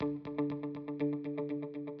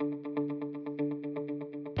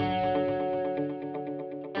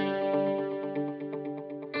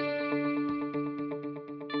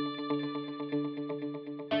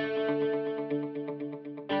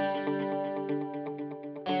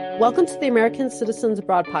Welcome to the American Citizens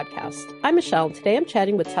Abroad podcast. I'm Michelle. Today I'm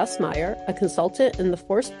chatting with Tess Meyer, a consultant and the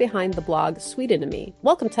force behind the blog Sweden to Me.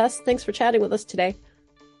 Welcome, Tess. Thanks for chatting with us today.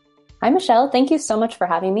 Hi, Michelle. Thank you so much for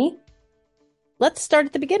having me. Let's start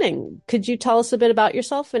at the beginning. Could you tell us a bit about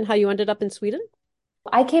yourself and how you ended up in Sweden?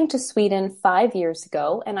 I came to Sweden 5 years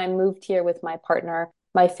ago, and I moved here with my partner,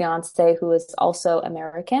 my fiance, who is also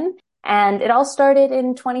American. And it all started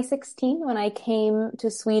in 2016 when I came to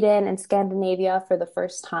Sweden and Scandinavia for the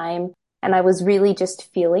first time. And I was really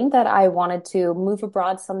just feeling that I wanted to move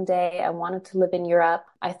abroad someday. I wanted to live in Europe.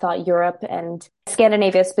 I thought Europe and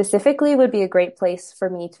Scandinavia specifically would be a great place for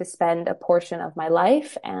me to spend a portion of my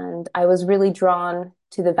life. And I was really drawn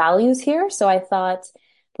to the values here. So I thought,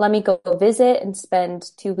 let me go visit and spend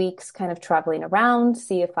 2 weeks kind of traveling around,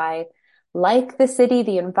 see if I like the city,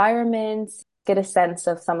 the environment, get a sense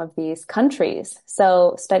of some of these countries.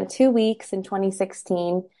 So spent 2 weeks in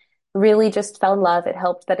 2016, really just fell in love. It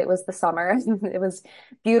helped that it was the summer. It was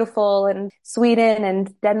beautiful, and Sweden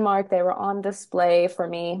and Denmark, they were on display for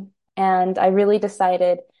me. And I really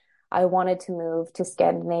decided I wanted to move to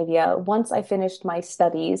Scandinavia once I finished my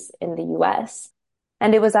studies in the US.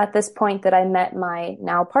 And it was at this point that I met my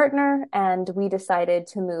now partner, and we decided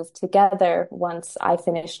to move together once I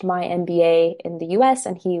finished my MBA in the US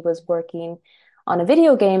and he was working on a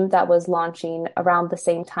video game that was launching around the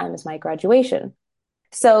same time as my graduation.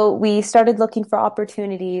 So we started looking for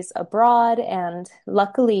opportunities abroad, and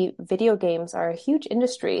luckily video games are a huge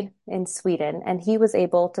industry in Sweden, and he was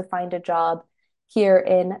able to find a job here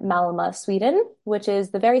in Malmö, Sweden, which is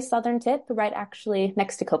the very southern tip, right actually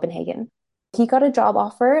next to Copenhagen. He got a job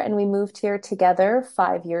offer and we moved here together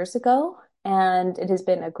 5 years ago, and it has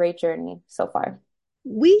been a great journey so far.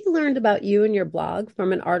 We learned about you and your blog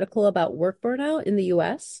from an article about work burnout in the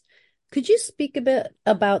US. Could you speak a bit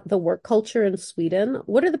about the work culture in Sweden?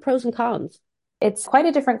 What are the pros and cons? It's quite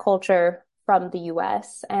a different culture from the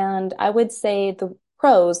US, and I would say the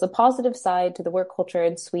pros, the positive side to the work culture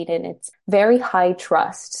in Sweden, it's very high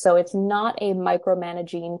trust. So it's not a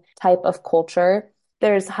micromanaging type of culture.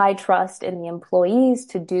 There's high trust in the employees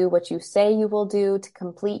to do what you say you will do, to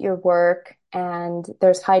complete your work. And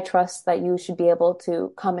there's high trust that you should be able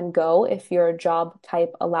to come and go if your job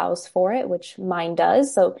type allows for it, which mine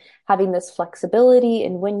does. So having this flexibility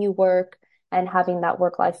in when you work and having that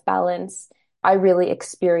work-life balance, I really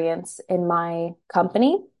experience in my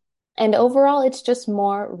company. And overall, it's just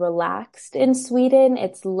more relaxed in Sweden.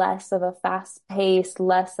 It's less of a fast pace,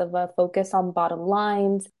 less of a focus on bottom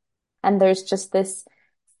lines. And there's just this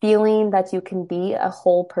feeling that you can be a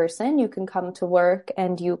whole person. You can come to work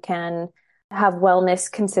and you can have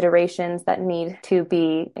wellness considerations that need to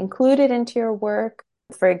be included into your work.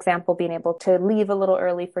 For example, being able to leave a little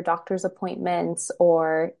early for doctor's appointments,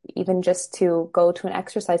 or even just to go to an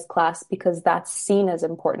exercise class because that's seen as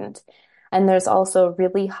important. And there's also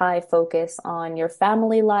really high focus on your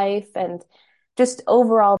family life, and just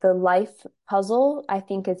overall, the life puzzle, I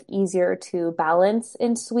think, is easier to balance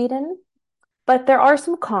in Sweden. But there are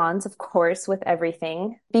some cons, of course, with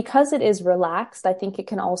everything. Because it is relaxed, I think it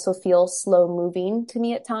can also feel slow moving to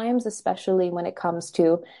me at times, especially when it comes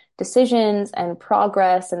to decisions and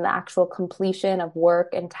progress and the actual completion of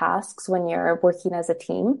work and tasks when you're working as a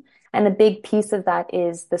team. And a big piece of that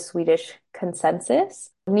is the Swedish consensus,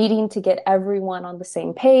 needing to get everyone on the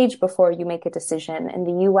same page before you make a decision. In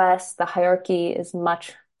the US, the hierarchy is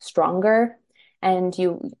much stronger, and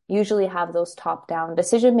you usually have those top-down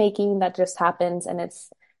decision making that just happens, and it's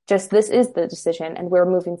just, this is the decision and we're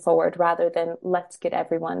moving forward, rather than let's get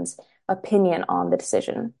everyone's opinion on the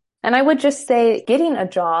decision. And I would just say getting a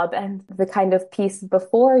job and the kind of piece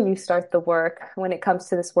before you start the work when it comes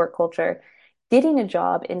to this work culture, getting a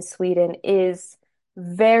job in Sweden is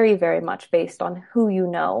very, very much based on who you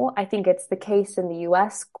know. I think it's the case in the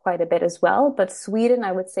US quite a bit as well, but Sweden,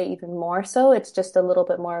 I would say even more so. It's just a little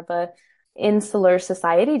bit more of a insular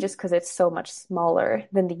society just because it's so much smaller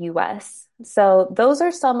than the US. So those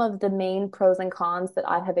are some of the main pros and cons that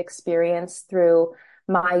I have experienced through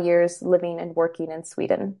my years living and working in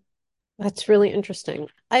Sweden. That's really interesting.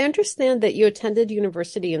 I understand that you attended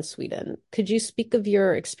university in Sweden. Could you speak of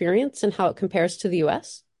your experience and how it compares to the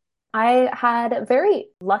US? I had a very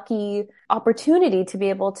lucky opportunity to be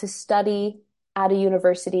able to study at a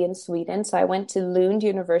university in Sweden. So I went to Lund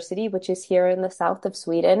University, which is here in the south of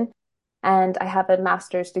Sweden. And I have a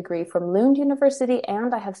master's degree from Lund University,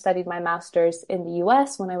 and I have studied my master's in the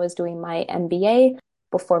US when I was doing my MBA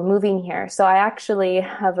before moving here. So I actually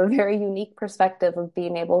have a very unique perspective of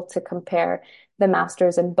being able to compare the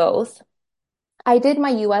masters in both. I did my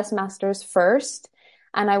US master's first,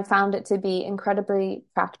 and I found it to be incredibly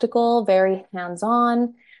practical, very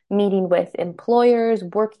hands-on, meeting with employers,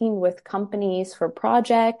 working with companies for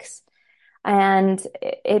projects. And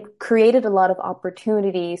it created a lot of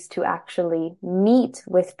opportunities to actually meet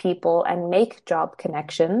with people and make job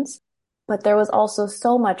connections. But there was also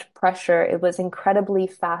so much pressure. It was incredibly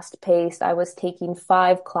fast paced. I was taking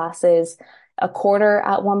 5 classes a quarter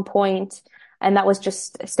at one point, and that was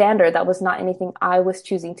just standard. That was not anything I was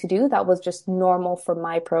choosing to do. That was just normal for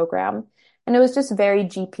my program. And it was just very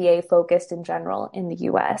GPA focused in general in the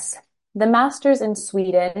US. The master's in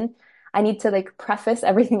Sweden, I need to like preface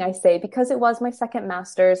everything I say because it was my second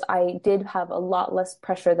master's. I did have a lot less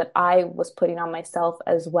pressure that I was putting on myself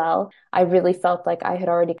as well. I really felt like I had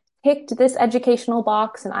already ticked this educational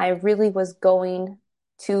box and I really was going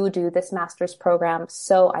to do this master's program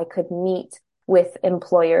so I could meet with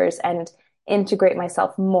employers and integrate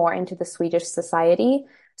myself more into the Swedish society.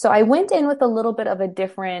 So I went in with a little bit of a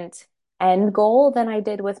different end goal than I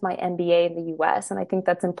did with my MBA in the US. And I think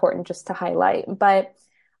that's important just to highlight. But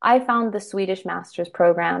I found the Swedish master's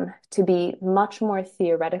program to be much more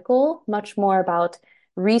theoretical, much more about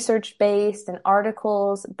research based and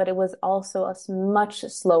articles, but it was also a much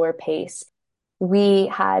slower pace. We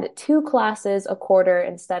had 2 classes a quarter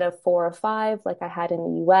instead of 4 or 5 like I had in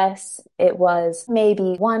the US. It was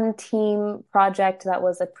maybe one team project that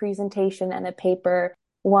was a presentation and a paper,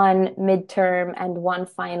 one midterm and one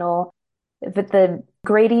final. But the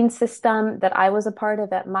grading system that I was a part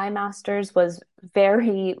of at my master's was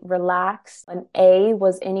very relaxed. An A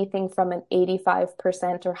was anything from an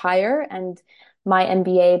 85% or higher, and my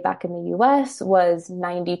MBA back in the US was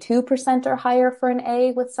 92% or higher for an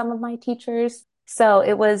A with some of my teachers. So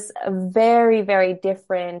it was a very, very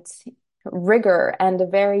different rigor and a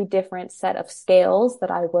very different set of scales that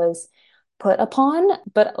I was put upon.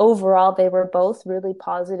 But overall, they were both really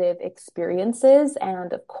positive experiences.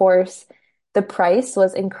 And of course, the price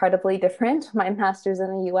was incredibly different. My master's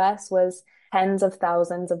in the US was tens of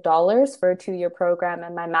thousands of dollars for a 2-year program,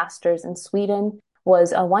 and my master's in Sweden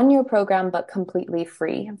was a 1-year program, but completely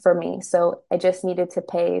free for me. So I just needed to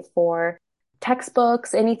pay for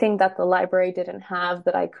textbooks, anything that the library didn't have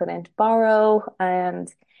that I couldn't borrow.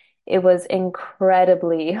 And it was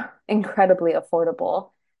incredibly, incredibly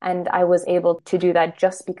affordable. And I was able to do that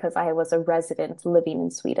just because I was a resident living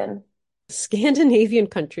in Sweden. Scandinavian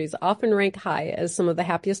countries often rank high as some of the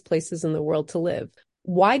happiest places in the world to live.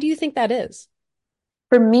 Why do you think that is?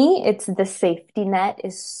 For me, it's the safety net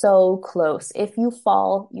is so close. If you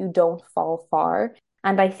fall, you don't fall far.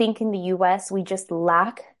 And I think in the US, we just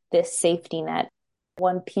lack this safety net.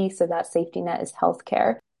 One piece of that safety net is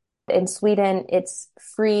healthcare. In Sweden, it's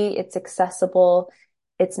free, it's accessible,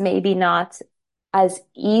 it's maybe not as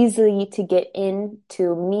easy to get in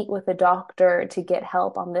to meet with a doctor to get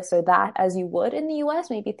help on this or that as you would in the US.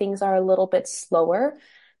 Maybe things are a little bit slower,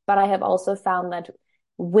 but I have also found that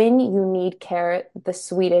when you need care, the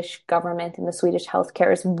Swedish government and the Swedish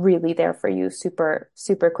healthcare is really there for you super,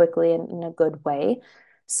 super quickly and in a good way.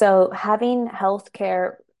 So having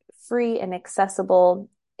healthcare free and accessible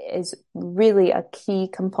is really a key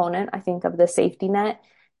component, I think, of the safety net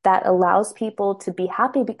that allows people to be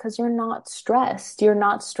happy because you're not stressed. You're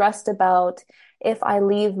not stressed about if I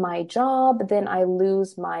leave my job, then I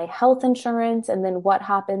lose my health insurance. And then what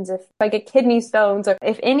happens if I get kidney stones or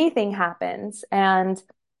if anything happens? And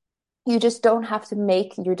you just don't have to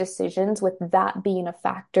make your decisions with that being a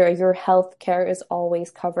factor. Your health care is always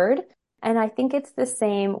covered. And I think it's the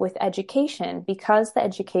same with education. Because the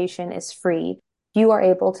education is free, you are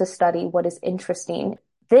able to study what is interesting.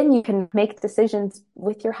 Then you can make decisions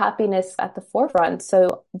with your happiness at the forefront.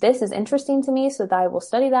 So this is interesting to me, so that I will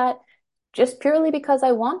study that just purely because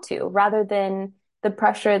I want to, rather than the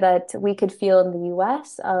pressure that we could feel in the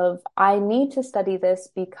US of I need to study this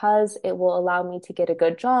because it will allow me to get a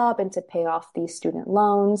good job and to pay off these student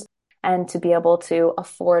loans and to be able to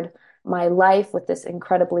afford my life with this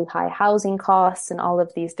incredibly high housing costs and all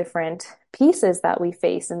of these different pieces that we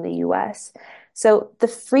face in the US. So the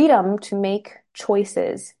freedom to make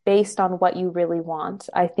choices based on what you really want,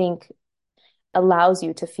 I think allows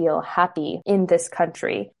you to feel happy in this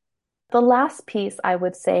country. The last piece I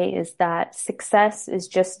would say is that success is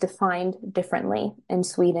just defined differently in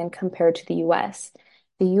Sweden compared to the US.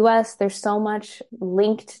 The US, there's so much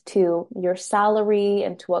linked to your salary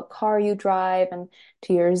and to what car you drive and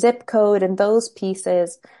to your zip code, and those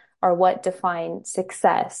pieces are what define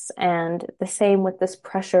success. And the same with this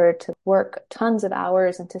pressure to work tons of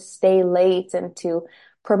hours and to stay late and to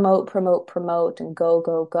promote, promote, promote, and go,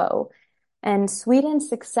 go, go. And Sweden's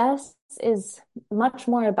success is much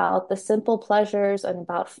more about the simple pleasures and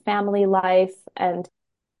about family life and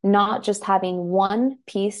not just having one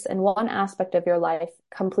piece and one aspect of your life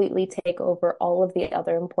completely take over all of the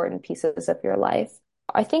other important pieces of your life.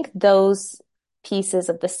 I think those pieces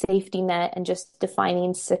of the safety net and just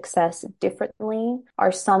defining success differently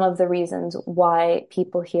are some of the reasons why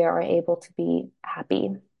people here are able to be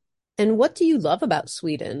happy. And what do you love about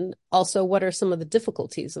Sweden? Also, what are some of the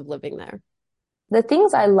difficulties of living there? The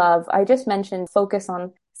things I love, I just mentioned focus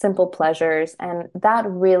on simple pleasures. And that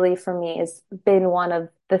really, for me, has been one of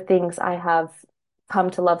the things I have come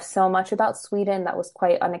to love so much about Sweden. That was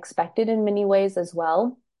quite unexpected in many ways as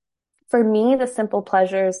well. For me, the simple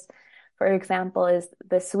pleasures, for example, is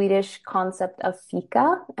the Swedish concept of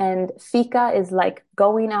fika. And fika is like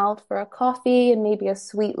going out for a coffee and maybe a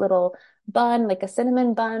sweet little bun, like a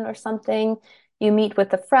cinnamon bun or something. You meet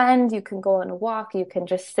with a friend, you can go on a walk, you can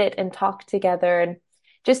just sit and talk together and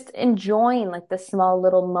just enjoying like the small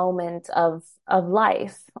little moment of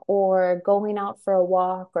life, or going out for a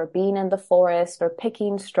walk, or being in the forest, or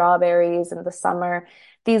picking strawberries in the summer.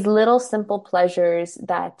 These little simple pleasures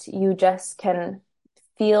that you just can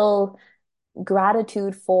feel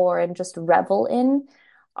gratitude for and just revel in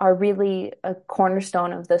are really a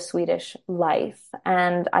cornerstone of the Swedish life.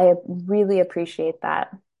 And I really appreciate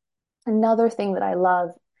that. Another thing that I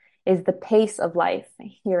love is the pace of life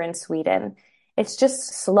here in Sweden. It's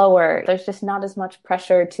just slower. There's just not as much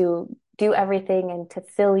pressure to do everything and to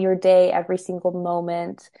fill your day every single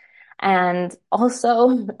moment. And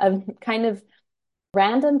also, kind of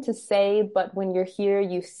random to say, but when you're here,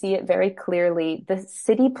 you see it very clearly. The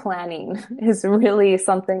city planning is really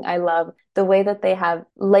something I love. The way that they have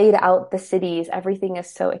laid out the cities, everything is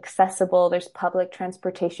so accessible. There's public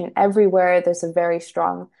transportation everywhere. There's a very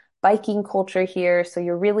strong biking culture here. So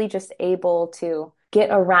you're really just able to get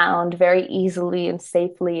around very easily and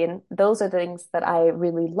safely. And those are the things that I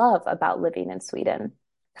really love about living in Sweden.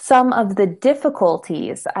 Some of the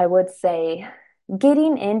difficulties, I would say,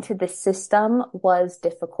 getting into the system was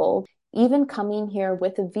difficult. Even coming here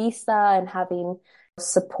with a visa and having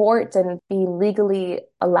support and being legally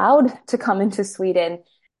allowed to come into Sweden,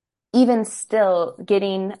 even still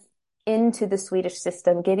getting into the Swedish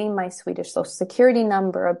system, getting my Swedish social security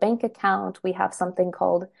number, a bank account. We have something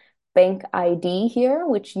called bank ID here,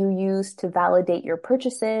 which you use to validate your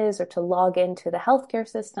purchases or to log into the healthcare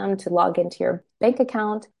system, to log into your bank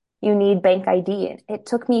account. You need bank ID. It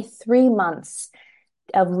took me 3 months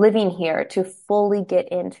of living here to fully get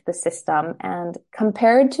into the system. And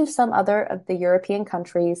compared to some other of the European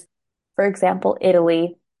countries, for example,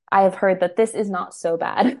 Italy, I have heard that this is not so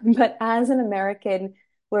bad. But as an American,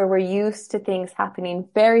 where we're used to things happening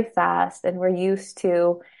very fast and we're used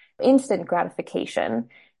to instant gratification,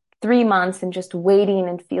 3 months and just waiting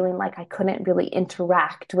and feeling like I couldn't really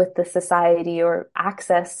interact with the society or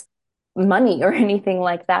access money or anything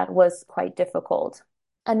like that was quite difficult.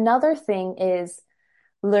 Another thing is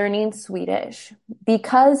learning Swedish.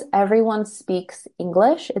 Because everyone speaks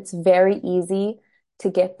English, it's very easy to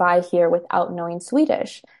get by here without knowing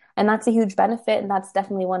Swedish. And that's a huge benefit. And that's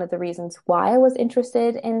definitely one of the reasons why I was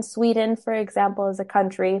interested in Sweden, for example, as a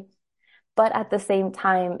country. But at the same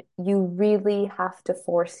time, you really have to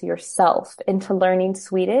force yourself into learning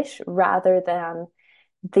Swedish rather than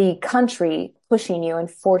the country pushing you and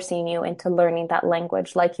forcing you into learning that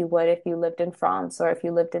language like you would if you lived in France or if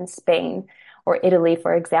you lived in Spain or Italy,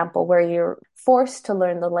 for example, where you're forced to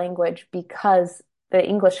learn the language because the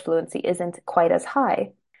English fluency isn't quite as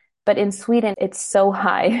high. But in Sweden, it's so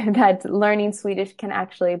high that learning Swedish can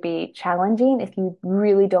actually be challenging if you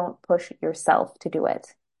really don't push yourself to do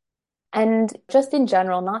it. And just in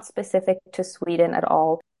general, not specific to Sweden at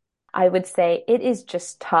all, I would say it is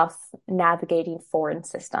just tough navigating foreign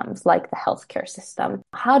systems like the healthcare system.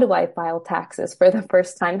 How do I file taxes for the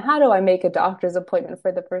first time? How do I make a doctor's appointment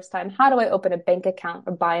for the first time? How do I open a bank account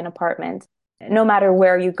or buy an apartment? No matter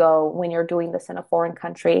where you go when you're doing this in a foreign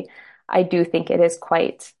country, I do think it is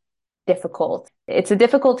quite difficult. It's a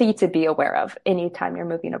difficulty to be aware of anytime you're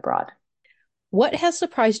moving abroad. What has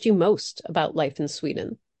surprised you most about life in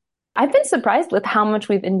Sweden? I've been surprised with how much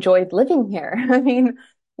we've enjoyed living here. I mean,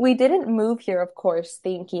 we didn't move here, of course,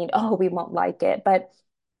 thinking, oh, we won't like it. But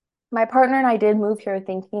my partner and I did move here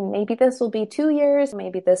thinking maybe this will be 2 years,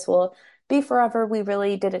 maybe this will be forever. We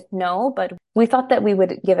really didn't know, but we thought that we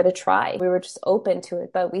would give it a try. We were just open to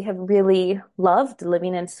it, but we have really loved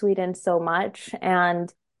living in Sweden so much.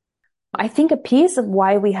 And I think a piece of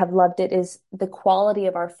why we have loved it is the quality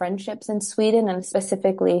of our friendships in Sweden, and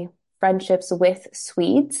specifically friendships with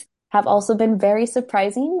Swedes have also been very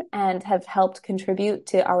surprising and have helped contribute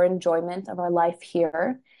to our enjoyment of our life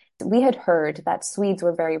here. We had heard that Swedes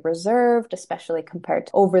were very reserved, especially compared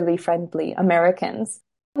to overly friendly Americans.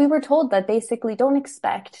 We were told that basically don't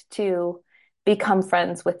expect to become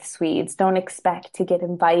friends with Swedes, don't expect to get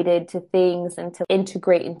invited to things and to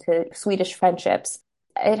integrate into Swedish friendships.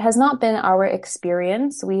 It has not been our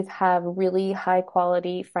experience. We've had really high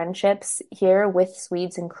quality friendships here with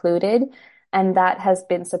Swedes included, and that has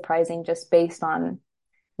been surprising just based on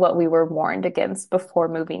what we were warned against before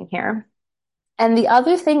moving here. And the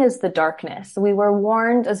other thing is the darkness. We were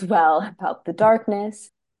warned as well about the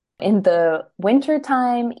darkness in the winter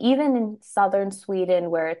time, even in southern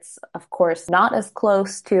Sweden, where it's, of course, not as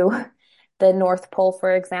close to the North Pole,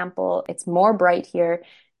 for example. It's more bright here.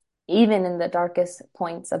 Even in the darkest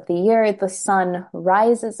points of the year, the sun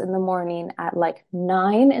rises in the morning at like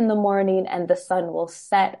 9 in the morning, and the sun will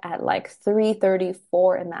set at like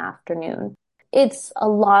 3:34 in the afternoon. It's a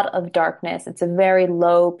lot of darkness. It's a very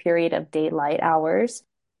low period of daylight hours.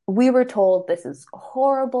 We were told this is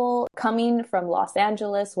horrible. Coming from Los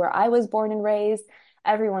Angeles, where I was born and raised,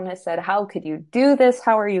 everyone has said, how could you do this?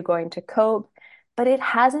 How are you going to cope? But it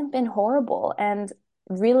hasn't been horrible. And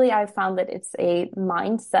really, I found that it's a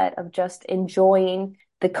mindset of just enjoying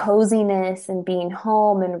the coziness and being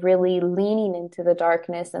home and really leaning into the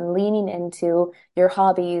darkness and leaning into your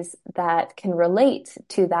hobbies that can relate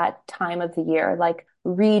to that time of the year, like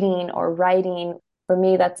reading or writing. For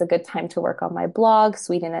me, that's a good time to work on my blog,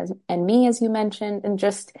 Sweden and Me, as you mentioned, and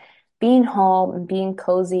just being home and being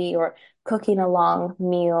cozy or cooking a long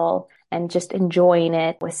meal and just enjoying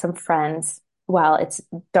it with some friends while it's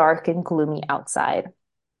dark and gloomy outside.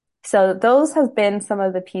 So those have been some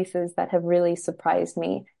of the pieces that have really surprised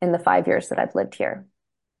me in the 5 years that I've lived here.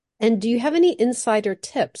 And do you have any insider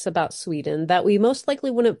tips about Sweden that we most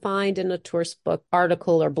likely wouldn't find in a tourist book,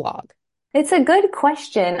 article, or blog? It's a good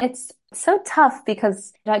question. It's so tough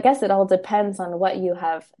because I guess it all depends on what you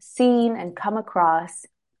have seen and come across.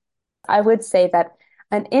 I would say that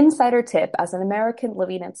an insider tip as an American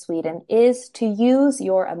living in Sweden is to use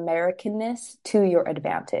your Americanness to your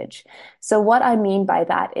advantage. So what I mean by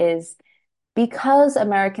that is because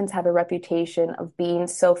Americans have a reputation of being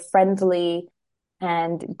so friendly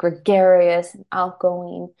and gregarious and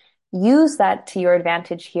outgoing, use that to your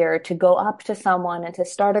advantage here to go up to someone and to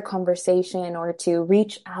start a conversation or to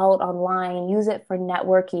reach out online, use it for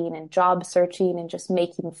networking and job searching and just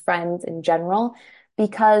making friends in general,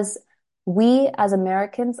 because we as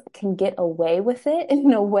Americans can get away with it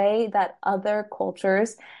in a way that other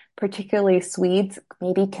cultures, particularly Swedes,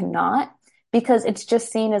 maybe cannot, because it's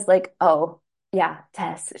just seen as like, oh, yeah,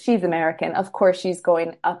 Tess, she's American. Of course, she's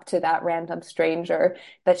going up to that random stranger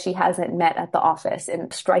that she hasn't met at the office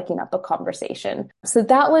and striking up a conversation. So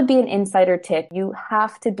that would be an insider tip. You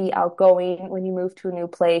have to be outgoing when you move to a new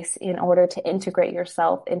place in order to integrate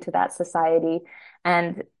yourself into that society.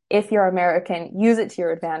 And if you're American, use it to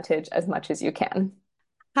your advantage as much as you can.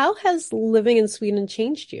 How has living in Sweden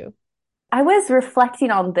changed you? I was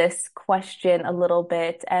reflecting on this question a little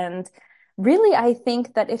bit, and really, I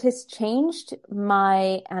think that it has changed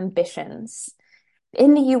my ambitions.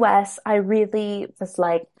 In the US, I really was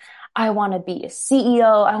like, I want to be a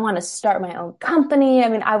CEO. I want to start my own company. I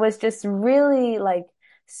mean, I was just really like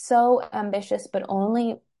so ambitious, but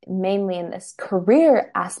only mainly in this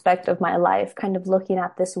career aspect of my life, kind of looking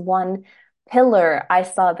at this one pillar. I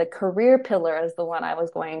saw the career pillar as the one I was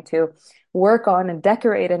going to work on and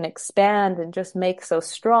decorate and expand and just make so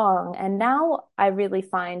strong. And now I really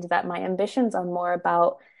find that my ambitions are more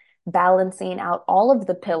about balancing out all of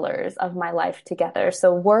the pillars of my life together.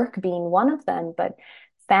 So work being one of them, but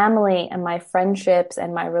family and my friendships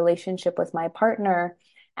and my relationship with my partner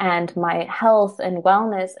and my health and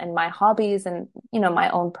wellness and my hobbies and, my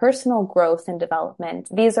own personal growth and development.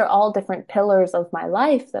 These are all different pillars of my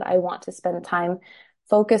life that I want to spend time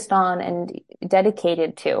focused on and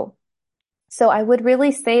dedicated to. So I would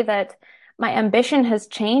really say that my ambition has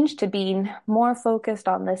changed to being more focused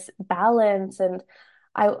on this balance. And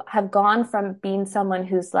I have gone from being someone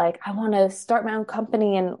who's like, I want to start my own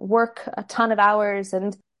company and work a ton of hours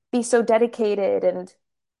and be so dedicated, and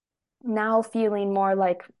now feeling more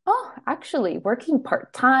like, oh, actually working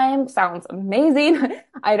part-time sounds amazing.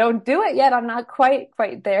 I don't do it yet. I'm not quite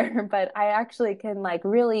there, but I actually can like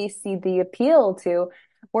really see the appeal to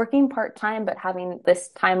working part-time, but having this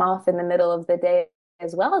time off in the middle of the day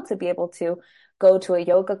as well to be able to go to a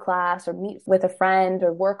yoga class or meet with a friend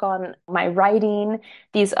or work on my writing,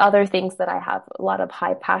 these other things that I have a lot of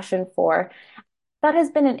high passion for. That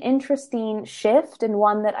has been an interesting shift and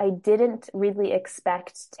one that I didn't really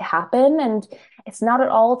expect to happen. And it's not at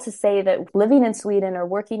all to say that living in Sweden or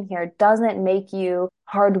working here doesn't make you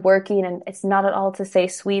hardworking. And it's not at all to say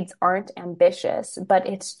Swedes aren't ambitious, but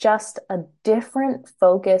it's just a different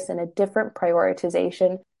focus and a different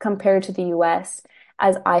prioritization compared to the US.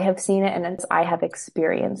 as I have seen it and as I have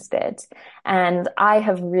experienced it. And I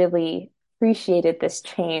have really appreciated this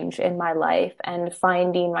change in my life and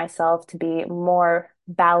finding myself to be more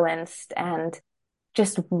balanced and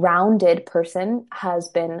just rounded person has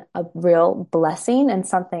been a real blessing and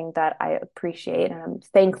something that I appreciate. And I'm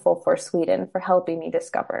thankful for Sweden for helping me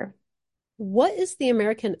discover. What is the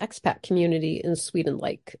American expat community in Sweden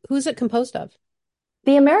like? Who's it composed of?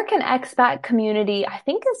 The American expat community, I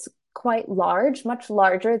think, is quite large, much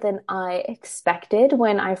larger than I expected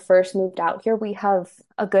when I first moved out here. We have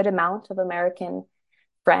a good amount of American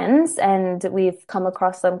friends, and we've come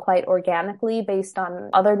across them quite organically based on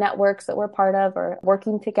other networks that we're part of or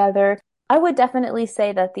working together. I would definitely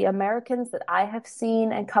say that the Americans that I have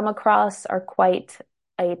seen and come across are quite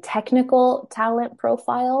a technical talent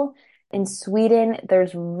profile. In Sweden,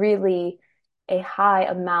 there's really a high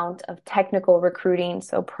amount of technical recruiting,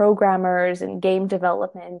 so programmers and game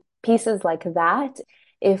development, pieces like that.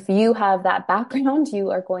 If you have that background,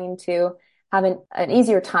 you are going to have an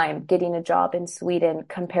easier time getting a job in Sweden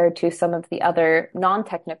compared to some of the other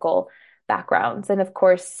non-technical backgrounds. And of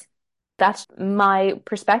course, that's my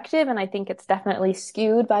perspective. And I think it's definitely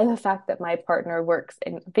skewed by the fact that my partner works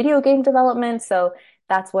in video game development. So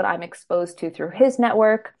that's what I'm exposed to through his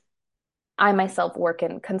network. I myself work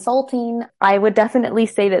in consulting. I would definitely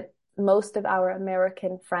say that most of our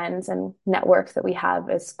American friends and networks that we have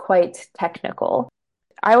is quite technical.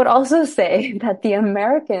 I would also say that the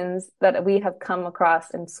Americans that we have come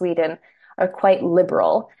across in Sweden are quite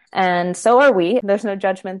liberal, and so are we. There's no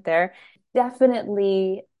judgment there.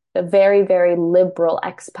 Definitely a very, very liberal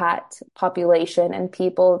expat population and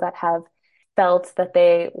people that have felt that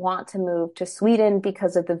they want to move to Sweden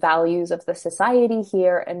because of the values of the society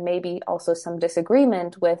here and maybe also some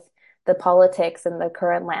disagreement with the politics and the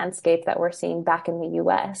current landscape that we're seeing back in the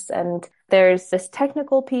US. And there's this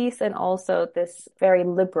technical piece and also this very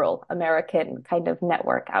liberal American kind of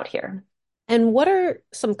network out here. And what are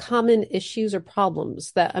some common issues or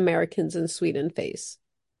problems that Americans in Sweden face?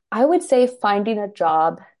 I would say finding a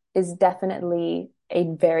job is definitely a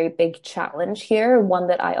very big challenge here, one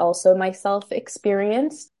that I also myself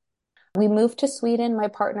experienced. We moved to Sweden, my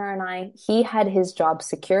partner and I. He had his job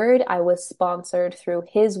secured. I was sponsored through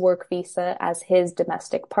his work visa as his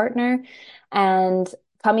domestic partner. And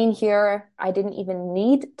coming here, I didn't even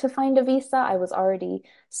need to find a visa. I was already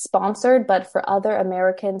sponsored. But for other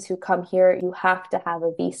Americans who come here, you have to have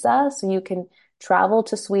a visa. So you can travel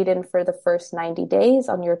to Sweden for the first 90 days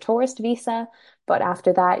on your tourist visa. But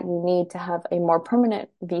after that, you need to have a more permanent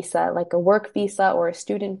visa, like a work visa or a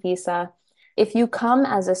student visa. If you come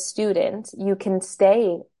as a student, you can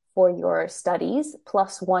stay for your studies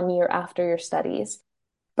plus 1 year after your studies.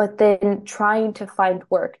 But then trying to find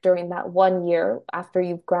work during that 1 year after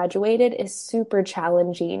you've graduated is super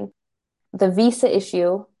challenging. The visa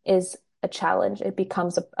issue is a challenge. It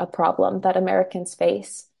becomes a problem that Americans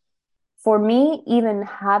face. For me, even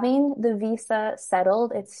having the visa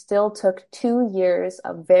settled, it still took 2 years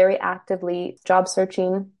of very actively job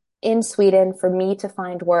searching in Sweden for me to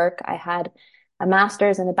find work. I had a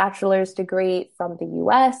master's and a bachelor's degree from the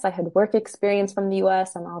US. I had work experience from the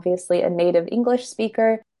US. I'm obviously a native English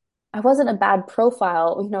speaker. I wasn't a bad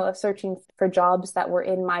profile, of searching for jobs that were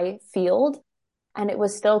in my field. And it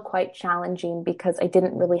was still quite challenging because I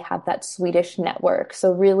didn't really have that Swedish network.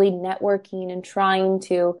 So really networking and trying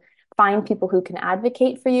to find people who can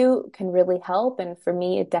advocate for you can really help. And for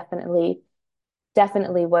me, it definitely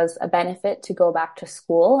was a benefit to go back to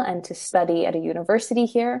school and to study at a university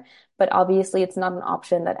here. But obviously, it's not an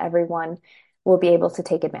option that everyone will be able to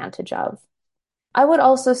take advantage of. I would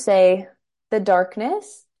also say the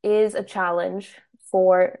darkness is a challenge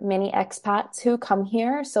for many expats who come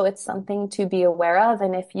here. So it's something to be aware of.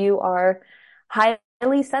 And if you are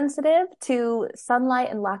highly sensitive to sunlight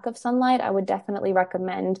and lack of sunlight, I would definitely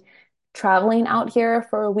recommend traveling out here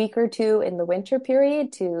for a week or two in the winter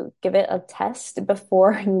period to give it a test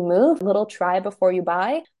before you move, a little try before you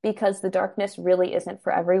buy, because the darkness really isn't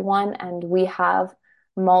for everyone. And we have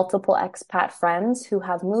multiple expat friends who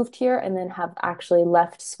have moved here and then have actually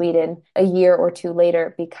left Sweden a year or two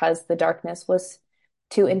later because the darkness was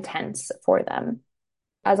too intense for them.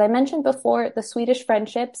 As I mentioned before, the Swedish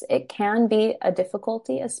friendships, it can be a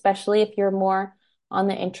difficulty, especially if you're more on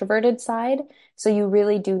the introverted side. So you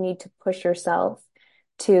really do need to push yourself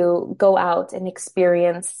to go out and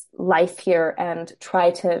experience life here and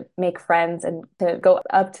try to make friends and to go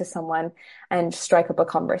up to someone and strike up a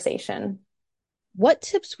conversation. What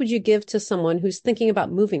tips would you give to someone who's thinking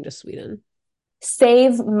about moving to Sweden?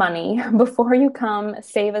 Save money before you come.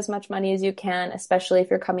 Save as much money as you can, especially if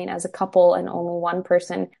you're coming as a couple and only one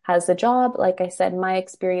person has a job. Like I said, my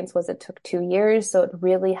experience was it took 2 years. So it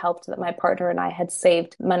really helped that my partner and I had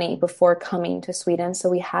saved money before coming to Sweden. So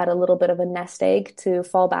we had a little bit of a nest egg to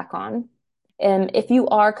fall back on. And if you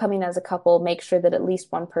are coming as a couple, make sure that at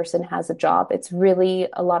least one person has a job. It's really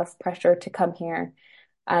a lot of pressure to come here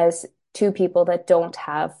as two people that don't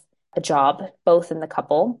have a job, both in the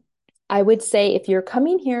couple. I would say if you're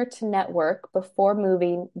coming here to network before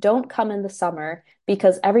moving, don't come in the summer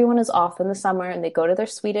because everyone is off in the summer and they go to their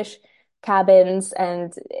Swedish cabins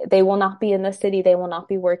and they will not be in the city. They will not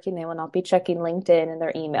be working. They will not be checking LinkedIn and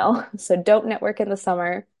their email. So don't network in the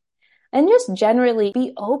summer. And just generally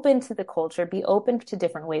be open to the culture, be open to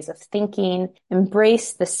different ways of thinking,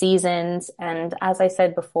 embrace the seasons. And as I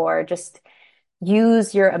said before, just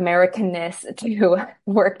use your Americanness to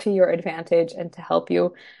work to your advantage and to help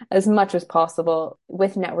you as much as possible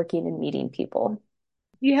with networking and meeting people.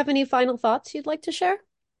 Do you have any final thoughts you'd like to share?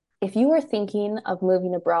 If you are thinking of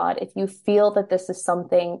moving abroad, if you feel that this is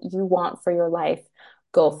something you want for your life,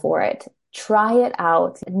 go for it. Try it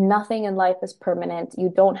out. Nothing in life is permanent.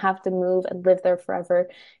 You don't have to move and live there forever.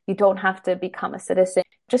 You don't have to become a citizen.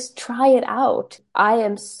 Just try it out. I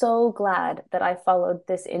am so glad that I followed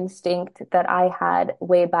this instinct that I had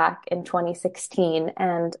way back in 2016.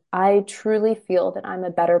 And I truly feel that I'm a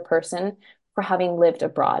better person for having lived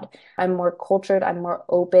abroad. I'm more cultured. I'm more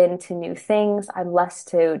open to new things. I'm less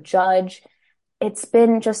to judge. It's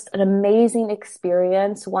been just an amazing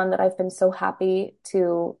experience, one that I've been so happy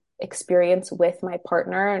to experience with my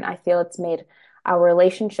partner. And I feel it's made our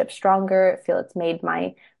relationship stronger. I feel it's made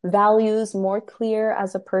my values more clear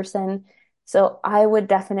as a person. So I would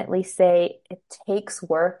definitely say it takes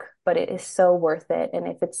work, but it is so worth it. And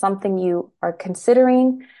if it's something you are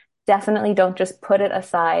considering, definitely don't just put it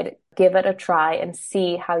aside. Give it a try and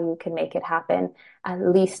see how you can make it happen, at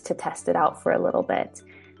least to test it out for a little bit.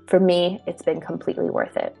 For me, it's been completely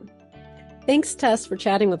worth it. Thanks, Tess, for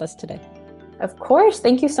chatting with us today. Of course.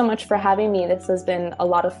 Thank you so much for having me. This has been a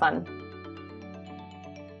lot of fun.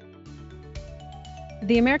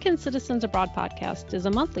 The American Citizens Abroad podcast is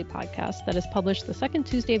a monthly podcast that is published the second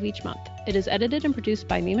Tuesday of each month. It is edited and produced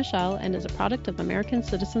by me, Michelle, and is a product of American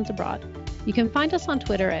Citizens Abroad. You can find us on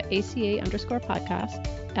Twitter at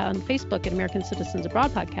ACA_podcast, on Facebook at American Citizens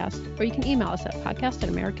Abroad Podcast, or you can email us at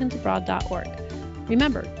podcast@americansabroad.org.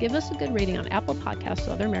 Remember, give us a good rating on Apple Podcasts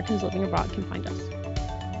so other Americans living abroad can find us.